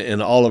evident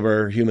in all of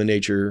our human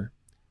nature.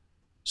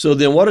 So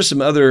then what are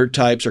some other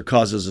types or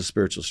causes of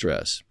spiritual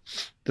stress?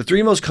 The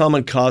three most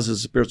common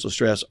causes of spiritual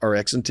stress are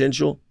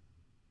existential.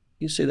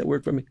 You say that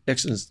word for me?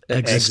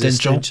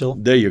 Existential.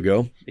 There you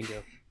go.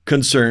 Bingo.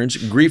 Concerns,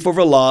 grief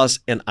over loss,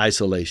 and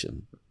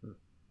isolation.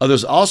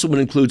 Others also would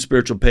include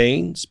spiritual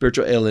pain,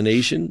 spiritual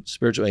alienation,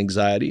 spiritual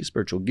anxiety,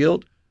 spiritual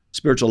guilt,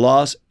 spiritual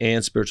loss,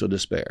 and spiritual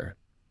despair.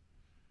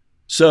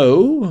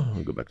 So,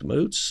 I'll go back to my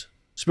notes.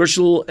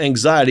 Spiritual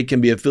anxiety can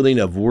be a feeling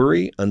of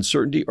worry,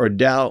 uncertainty, or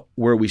doubt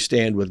where we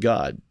stand with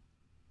God.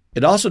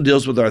 It also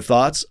deals with our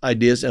thoughts,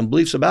 ideas, and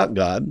beliefs about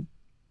God,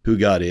 who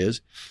God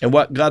is, and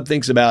what God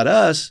thinks about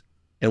us,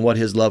 and what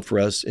his love for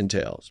us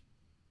entails.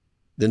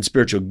 Then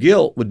spiritual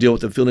guilt would deal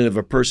with the feeling of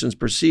a person's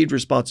perceived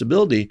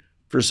responsibility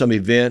for some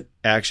event,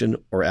 action,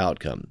 or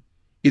outcome.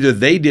 Either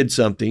they did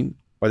something,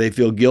 or they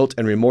feel guilt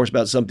and remorse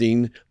about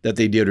something that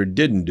they did or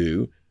didn't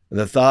do, and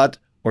the thought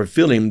or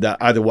feeling that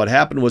either what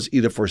happened was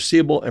either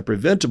foreseeable and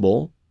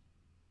preventable,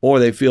 or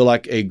they feel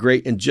like a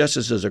great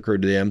injustice has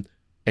occurred to them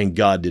and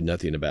God did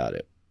nothing about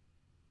it.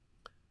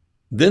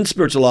 Then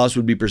spiritual loss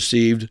would be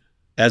perceived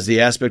as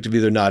the aspect of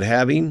either not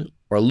having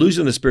or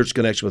losing the spiritual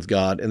connection with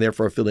God and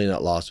therefore feeling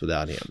that loss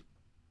without him.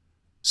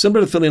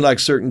 Similar to feeling like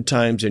certain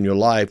times in your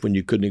life when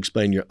you couldn't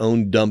explain your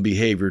own dumb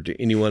behavior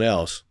to anyone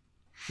else,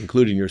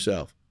 including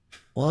yourself.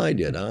 Why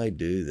did I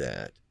do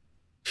that?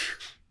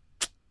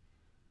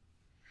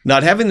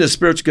 Not having the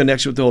spiritual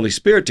connection with the Holy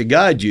Spirit to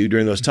guide you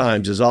during those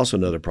times is also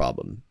another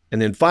problem.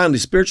 And then finally,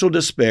 spiritual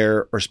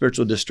despair or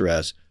spiritual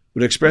distress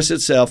would express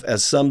itself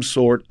as some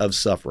sort of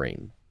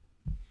suffering.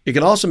 It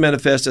can also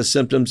manifest as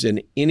symptoms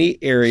in any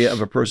area of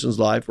a person's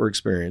life or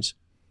experience.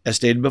 As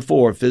stated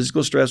before,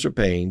 physical stress or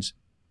pains,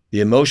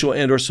 the emotional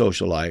and or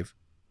social life,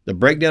 the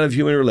breakdown of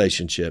human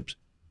relationships,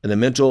 and the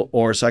mental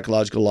or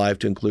psychological life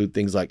to include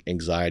things like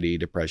anxiety,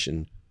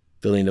 depression,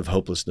 feeling of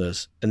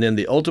hopelessness, and then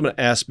the ultimate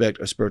aspect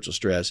of spiritual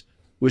stress,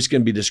 which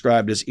can be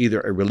described as either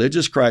a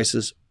religious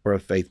crisis or a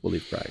faith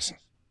belief crisis.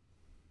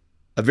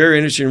 A very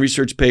interesting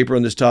research paper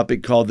on this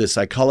topic called The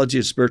Psychology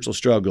of Spiritual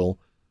Struggle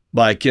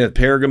by Kenneth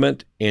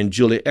Pergament and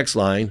Julia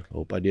Exline.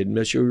 Hope I didn't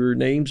mess your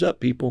names up,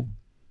 people.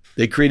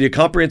 They created a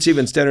comprehensive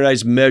and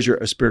standardized measure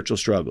of spiritual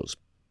struggles.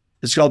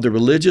 It's called the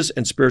Religious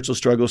and Spiritual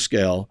Struggle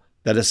Scale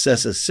that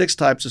assesses 6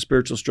 types of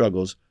spiritual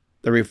struggles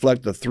that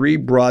reflect the 3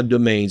 broad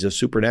domains of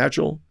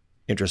supernatural,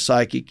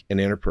 intrapsychic, and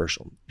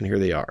interpersonal. And here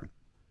they are.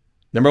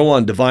 Number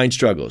 1, divine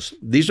struggles.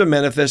 These are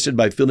manifested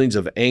by feelings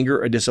of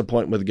anger or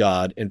disappointment with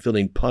God and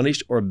feeling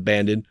punished or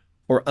abandoned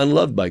or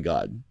unloved by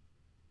God.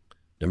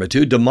 Number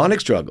 2, demonic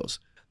struggles.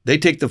 They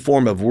take the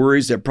form of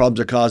worries that problems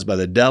are caused by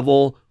the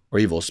devil or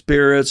evil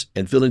spirits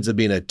and feelings of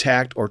being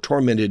attacked or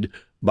tormented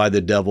by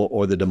the devil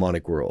or the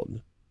demonic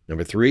world.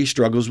 Number 3,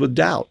 struggles with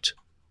doubt.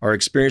 are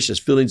experienced as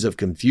feelings of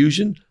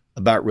confusion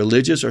about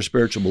religious or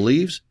spiritual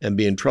beliefs and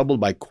being troubled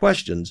by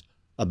questions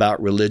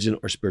about religion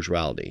or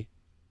spirituality.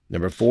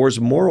 Number 4 is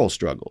moral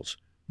struggles.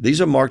 These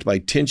are marked by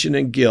tension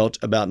and guilt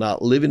about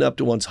not living up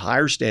to one's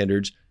higher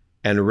standards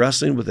and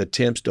wrestling with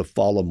attempts to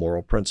follow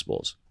moral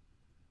principles.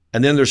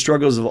 And then there's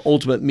struggles of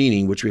ultimate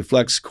meaning, which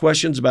reflects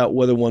questions about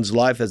whether one's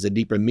life has a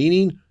deeper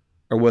meaning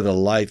or whether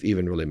life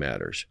even really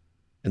matters.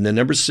 And then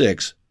number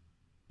 6,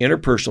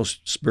 interpersonal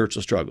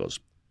spiritual struggles,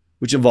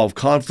 which involve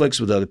conflicts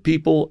with other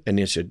people and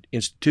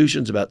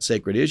institutions about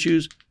sacred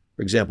issues.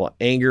 For example,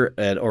 anger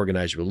at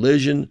organized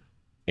religion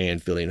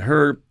and feeling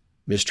hurt,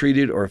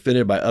 mistreated, or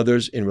offended by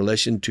others in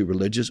relation to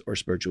religious or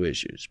spiritual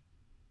issues.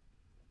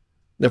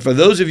 Now, for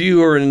those of you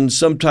who are in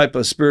some type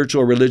of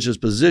spiritual or religious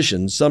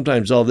position,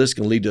 sometimes all this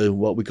can lead to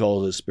what we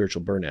call a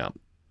spiritual burnout.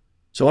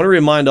 So I want to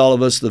remind all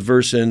of us the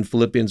verse in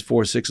Philippians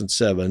 4, 6, and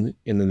 7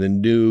 in the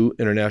New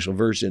International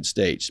Version. It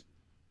states,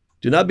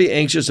 "Do not be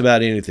anxious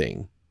about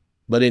anything,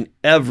 but in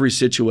every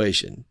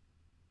situation."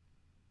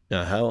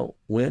 Now, how?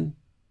 When?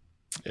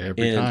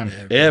 Every time.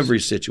 Every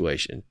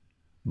situation.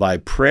 By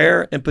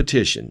prayer and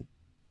petition,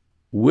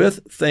 with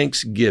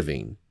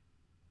thanksgiving.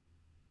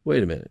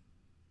 Wait a minute.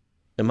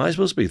 Am I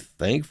supposed to be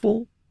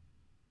thankful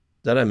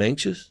that I'm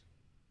anxious?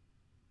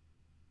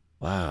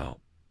 Wow.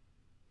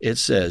 It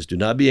says, "Do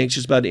not be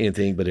anxious about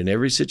anything, but in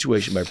every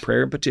situation, by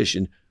prayer and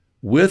petition,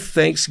 with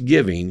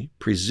thanksgiving,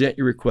 present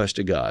your request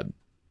to God.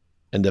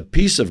 And the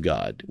peace of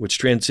God, which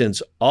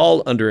transcends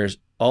all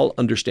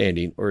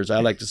understanding, or as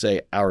I like to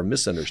say, our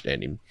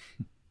misunderstanding,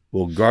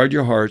 will guard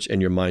your hearts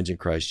and your minds in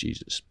Christ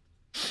Jesus."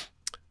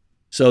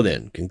 So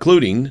then,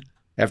 concluding,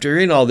 after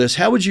hearing all this,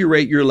 how would you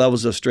rate your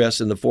levels of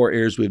stress in the 4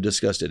 areas we've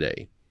discussed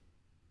today?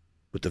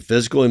 With the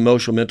physical,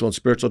 emotional, mental, and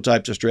spiritual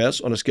types of stress,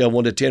 on a scale of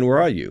 1 to 10,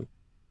 where are you?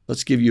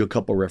 Let's give you a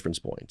couple reference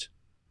points.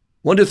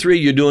 1 to 3,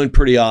 you're doing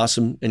pretty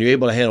awesome, and you're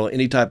able to handle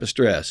any type of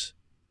stress.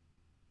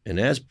 And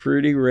that's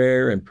pretty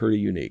rare and pretty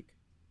unique.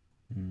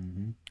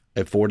 Mm-hmm.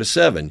 At 4 to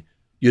 7,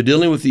 you're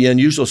dealing with the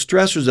unusual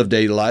stressors of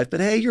daily life, but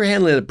hey, you're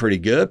handling it pretty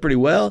good, pretty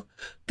well.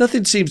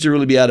 Nothing seems to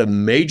really be out of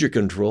major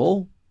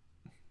control,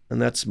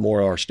 and that's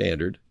more our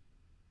standard.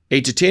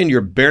 8 to 10,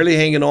 you're barely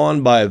hanging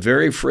on by a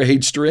very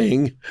frayed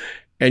string,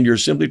 and you're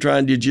simply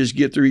trying to just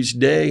get through each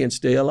day and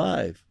stay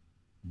alive.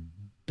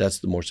 That's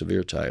the more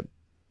severe type.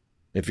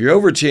 If you're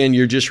over 10,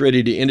 you're just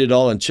ready to end it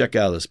all and check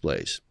out of this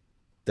place.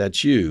 If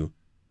that's you,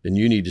 then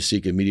you need to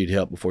seek immediate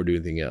help before doing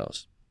anything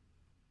else.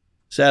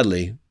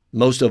 Sadly,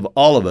 most of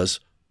all of us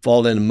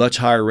fall in much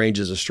higher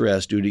ranges of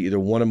stress due to either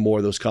one or more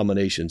of those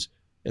combinations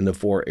in the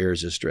 4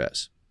 areas of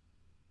stress.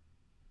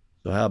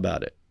 So how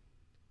about it?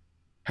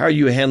 How are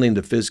you handling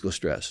the physical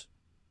stress?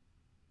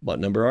 What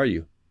number are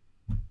you?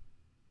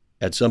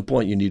 At some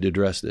point, you need to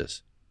address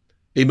this.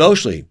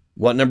 Emotionally,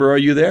 what number are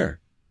you there?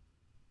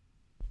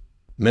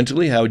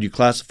 Mentally, how would you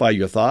classify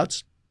your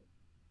thoughts?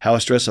 How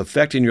is stress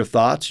affecting your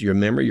thoughts, your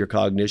memory, your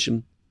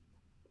cognition?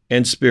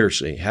 And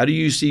spiritually, how do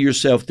you see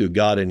yourself through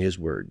God and His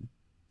Word?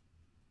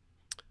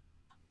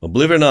 Well,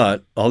 believe it or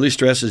not, all these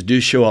stresses do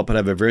show up and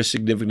have a very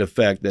significant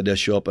effect that does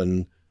show up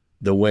in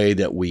the way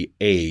that we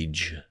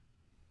age.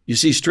 You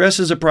see, stress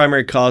is a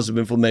primary cause of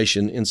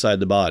inflammation inside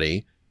the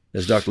body,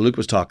 as Dr. Luke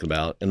was talking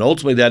about, and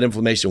ultimately that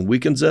inflammation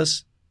weakens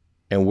us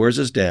and wears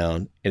us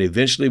down, and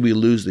eventually we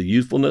lose the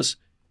youthfulness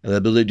and the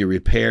ability to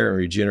repair and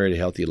regenerate a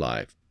healthy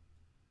life.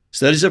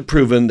 Studies have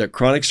proven that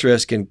chronic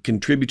stress can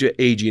contribute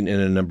to aging in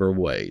a number of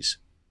ways.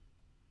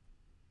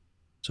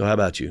 So how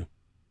about you?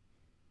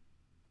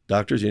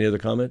 Doctors, any other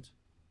comments?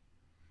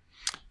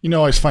 You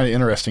know, I just find it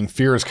interesting.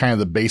 Fear is kind of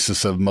the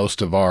basis of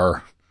most of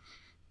our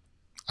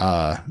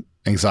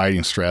anxiety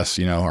and stress.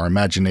 You know, our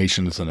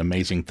imagination is an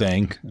amazing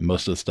thing. And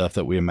most of the stuff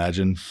that we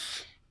imagine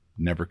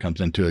never comes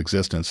into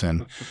existence.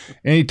 And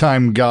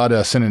anytime God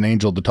sent an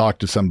angel to talk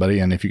to somebody,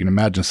 and if you can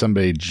imagine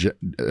somebody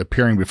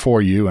appearing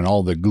before you and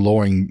all the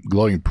glowing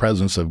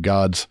presence of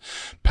God's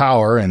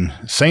power and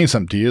saying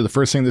something to you, the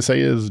first thing they say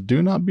is,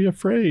 "Do not be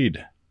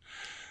afraid."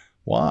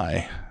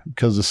 Why?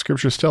 Because the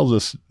scriptures tells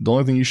us the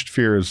only thing you should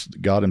fear is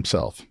God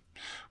Himself,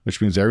 which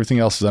means everything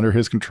else is under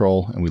His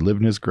control, and we live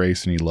in His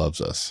grace, and He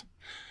loves us.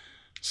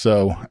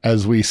 So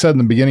as we said in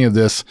the beginning of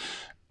this,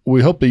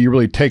 we hope that you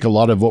really take a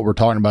lot of what we're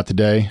talking about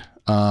today,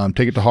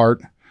 take it to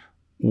heart.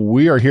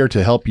 We are here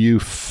to help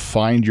you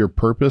find your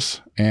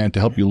purpose and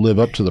to help you live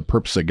up to the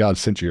purpose that God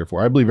sent you here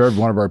for. I believe every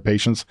one of our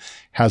patients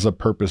has a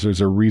purpose.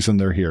 There's a reason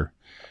they're here.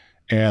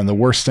 And the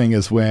worst thing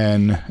is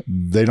when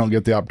they don't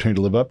get the opportunity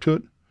to live up to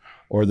it,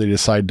 or they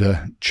decide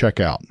to check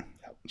out.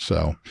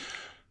 So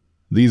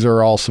these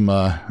are all some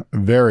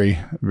very,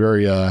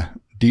 very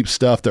deep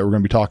stuff that we're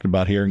going to be talking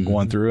about here and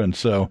going through. And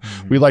so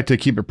we like to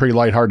keep it pretty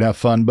lighthearted and have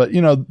fun. But,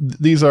 you know,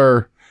 these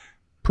are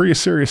pretty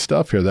serious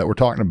stuff here that we're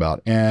talking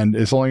about. And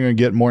it's only going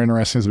to get more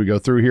interesting as we go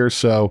through here.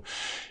 So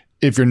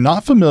if you're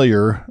not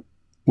familiar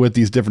with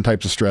these different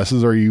types of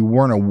stresses, or you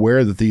weren't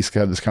aware that these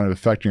have this kind of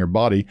effect on your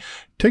body,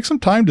 take some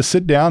time to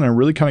sit down and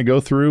really kind of go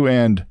through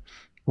and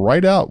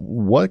write out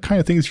what kind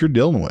of things you're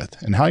dealing with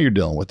and how you're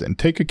dealing with it, and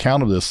take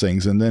account of those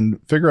things, and then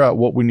figure out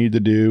what we need to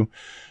do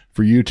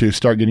for you to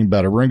start getting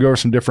better. We're going to go over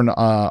some different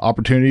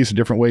opportunities and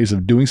different ways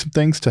of doing some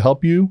things to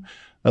help you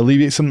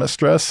alleviate some of that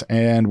stress.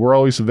 And we're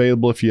always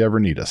available if you ever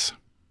need us.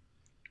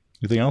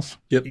 Anything else?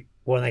 Yep.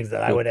 One of the things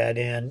that I would add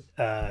in,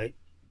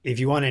 if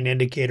you want an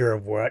indicator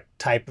of what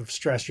type of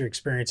stress you're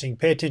experiencing,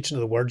 pay attention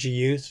to the words you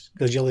use,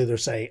 because you'll either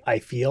say, I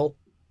feel,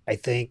 I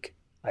think,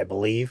 I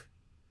believe.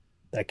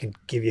 That can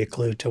give you a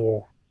clue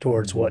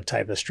towards what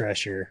type of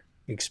stress you're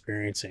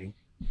experiencing.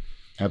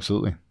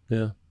 Absolutely.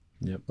 Yeah.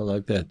 Yep. I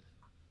like that.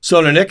 So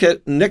in our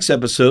next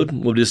episode,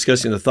 we'll be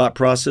discussing the thought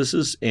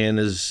processes. And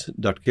as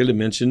Dr. Caleb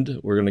mentioned,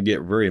 we're going to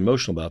get very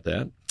emotional about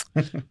that.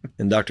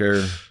 And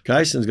Dr.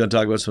 Kyson is going to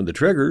talk about some of the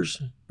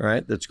triggers,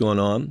 right, that's going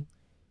on.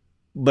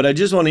 But I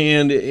just want to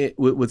end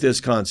with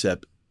this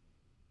concept.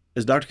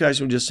 As Dr.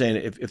 Kyson was just saying,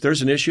 if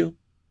there's an issue,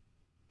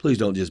 please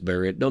don't just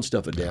bury it. Don't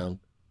stuff it down,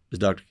 as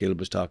Dr. Caleb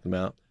was talking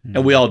about. Mm-hmm.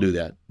 And we all do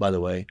that, by the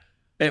way.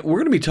 And we're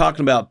going to be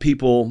talking about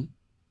people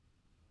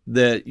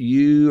that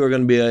you are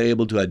going to be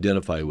able to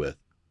identify with.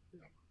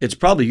 It's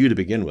probably you to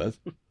begin with,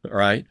 all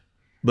right?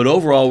 But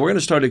overall, we're going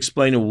to start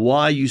explaining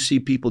why you see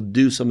people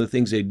do some of the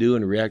things they do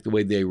and react the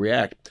way they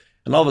react.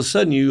 And all of a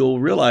sudden,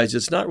 you'll realize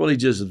it's not really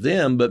just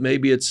them, but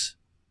maybe it's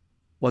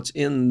what's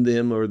in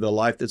them or the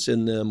life that's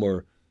in them,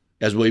 or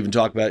as we'll even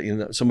talk about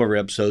in some of our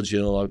episodes,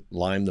 like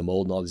Lyme, the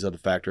mold, and all these other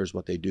factors,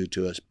 what they do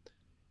to us.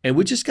 And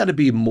we just got to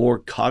be more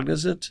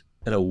cognizant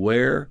and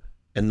aware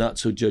and not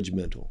so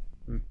judgmental.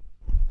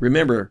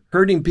 Remember,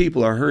 hurting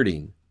people are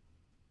hurting.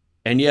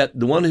 And yet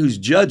the one who's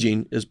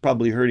judging is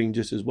probably hurting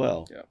just as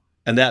well. Yeah.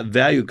 And that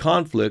value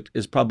conflict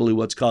is probably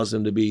what's caused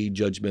them to be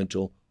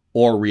judgmental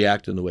or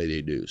react in the way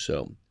they do.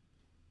 So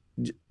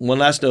one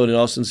last note, in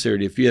all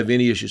sincerity, if you have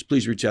any issues,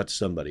 please reach out to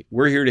somebody.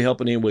 We're here to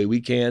help in any way we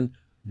can,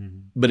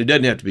 but it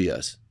doesn't have to be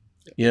us.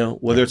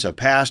 Whether it's a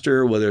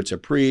pastor, whether it's a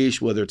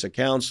priest, whether it's a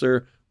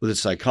counselor, whether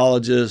it's a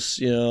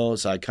psychologist,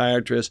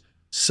 psychiatrist,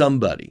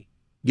 somebody.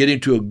 Get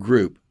into a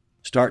group,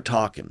 start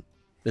talking.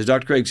 As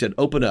Dr. Craig said,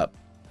 open up.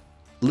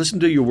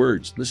 Listen to your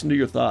words. Listen to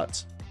your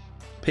thoughts.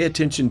 Pay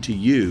attention to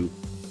you,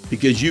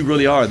 because you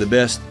really are the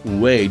best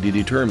way to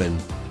determine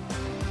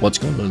what's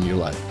going on in your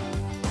life.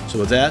 So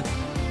with that,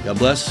 God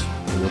bless,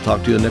 and we'll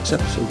talk to you in the next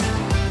episode.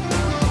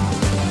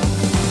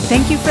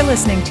 Thank you for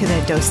listening to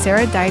the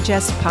docera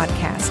Digest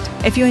podcast.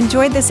 If you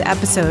enjoyed this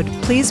episode,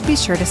 please be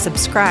sure to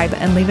subscribe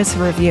and leave us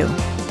a review.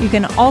 You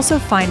can also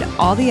find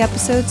all the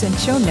episodes and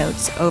show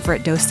notes over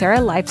at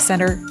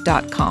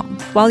doceralifecenter.com.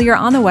 While you're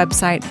on the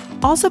website,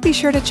 also be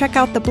sure to check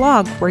out the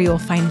blog, where you'll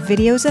find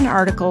videos and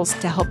articles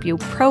to help you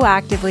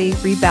proactively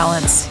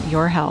rebalance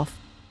your health.